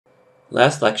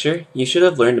Last lecture, you should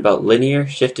have learned about linear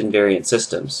shift-invariant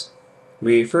systems.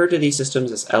 We refer to these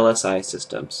systems as LSI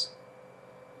systems.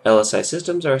 LSI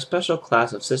systems are a special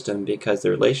class of system because the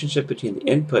relationship between the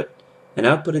input and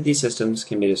output of these systems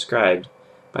can be described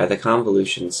by the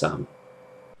convolution sum.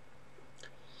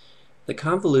 The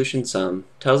convolution sum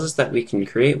tells us that we can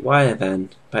create y of n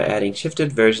by adding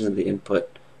shifted versions of the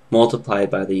input multiplied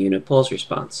by the unit pulse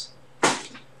response.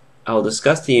 I will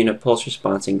discuss the unit pulse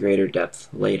response in greater depth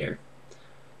later,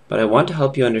 but I want to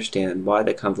help you understand why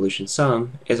the convolution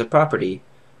sum is a property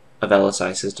of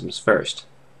LSI systems first.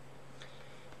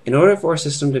 In order for a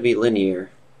system to be linear,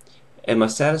 it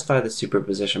must satisfy the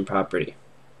superposition property.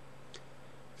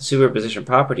 The superposition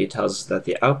property tells us that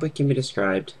the output can be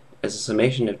described as a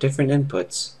summation of different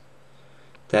inputs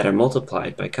that are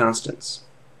multiplied by constants.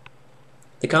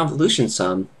 The convolution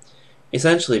sum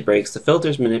essentially breaks the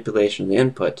filter's manipulation of the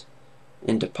input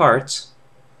into parts,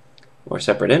 or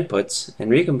separate inputs,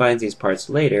 and recombines these parts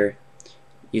later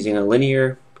using a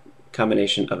linear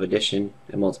combination of addition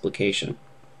and multiplication.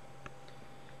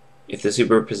 If the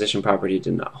superposition property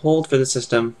did not hold for the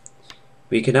system,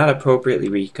 we cannot appropriately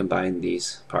recombine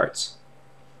these parts.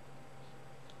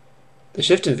 The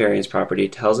shift invariance property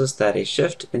tells us that a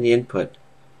shift in the input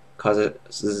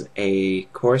causes a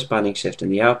corresponding shift in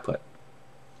the output.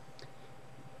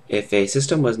 If a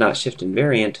system was not shift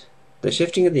invariant, the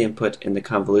shifting of the input in the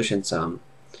convolution sum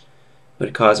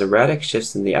would cause erratic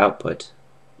shifts in the output,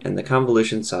 and the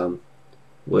convolution sum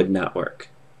would not work.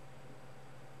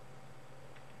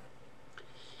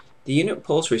 The unit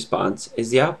pulse response is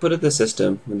the output of the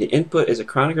system when the input is a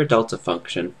Kronecker delta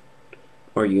function,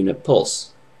 or unit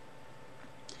pulse.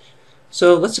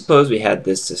 So let's suppose we had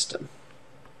this system.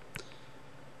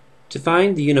 To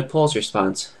find the unit pulse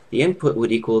response, the input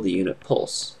would equal the unit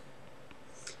pulse,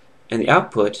 and the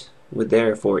output would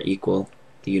therefore equal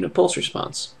the unit pulse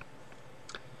response.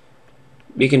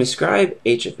 We can describe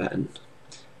h of n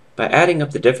by adding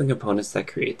up the different components that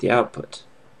create the output.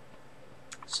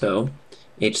 So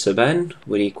h sub n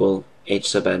would equal h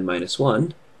sub n minus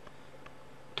 1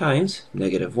 times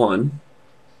negative 1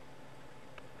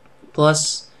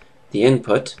 plus the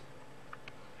input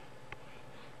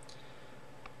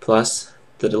plus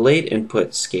the delayed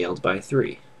input scaled by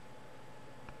 3.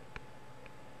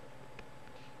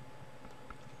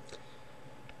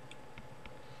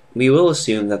 We will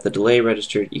assume that the delay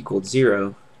registered equaled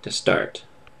 0 to start.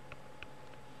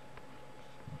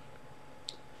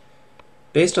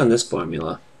 Based on this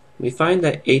formula, we find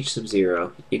that h sub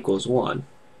 0 equals 1.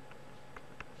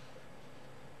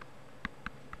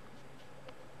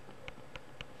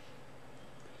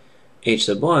 H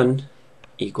sub 1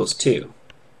 equals 2.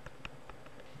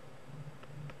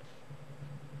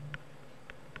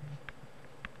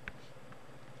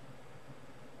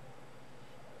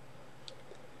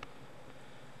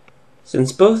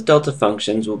 Since both delta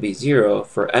functions will be 0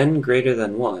 for n greater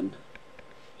than 1,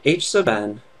 h sub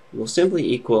n will simply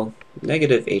equal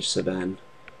negative h sub n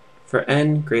for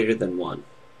n greater than 1.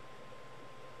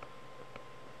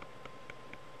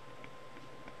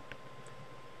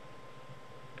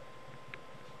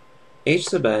 H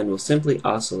sub n will simply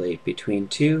oscillate between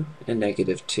 2 and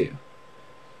negative 2,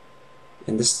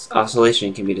 and this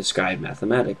oscillation can be described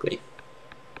mathematically.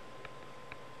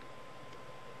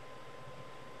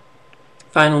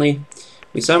 Finally,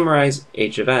 we summarize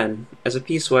h of n as a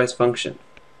piecewise function.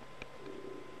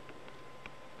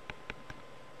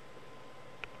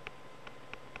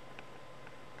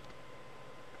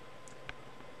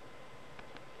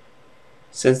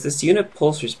 Since this unit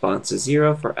pulse response is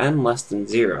 0 for n less than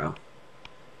 0,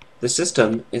 the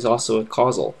system is also a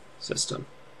causal system.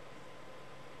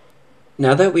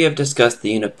 Now that we have discussed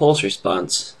the unit pulse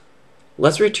response,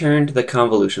 let's return to the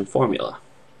convolution formula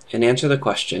and answer the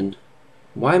question,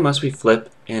 why must we flip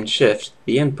and shift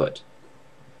the input?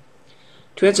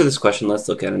 To answer this question, let's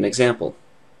look at an example.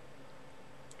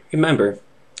 Remember,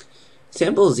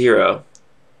 sample 0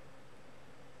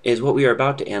 is what we are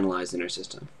about to analyze in our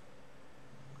system.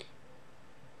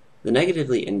 The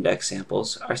negatively indexed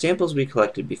samples are samples we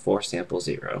collected before sample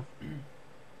 0,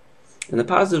 and the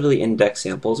positively indexed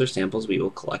samples are samples we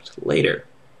will collect later.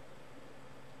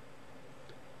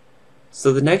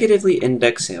 So the negatively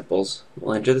indexed samples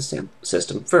will enter the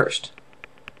system first.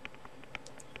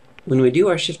 When we do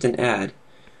our shift and add,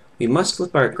 we must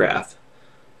flip our graph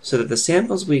so that the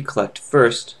samples we collect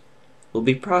first will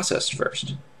be processed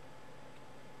first.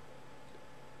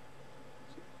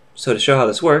 So to show how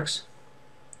this works,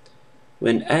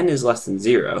 when n is less than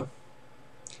 0,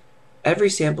 every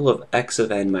sample of x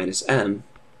of n minus m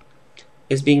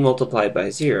is being multiplied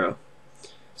by 0,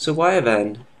 so y of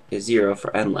n is 0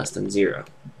 for n less than 0.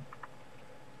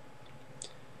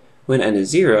 When n is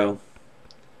 0,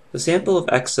 the sample of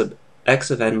x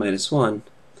of n minus 1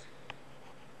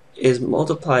 is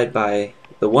multiplied by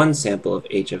the 1 sample of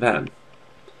h of m.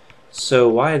 So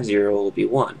y of 0 will be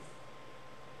 1.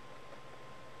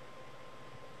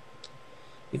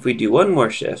 If we do one more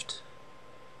shift,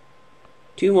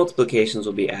 two multiplications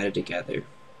will be added together,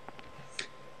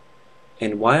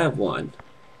 and y of 1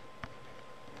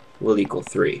 will equal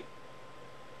 3.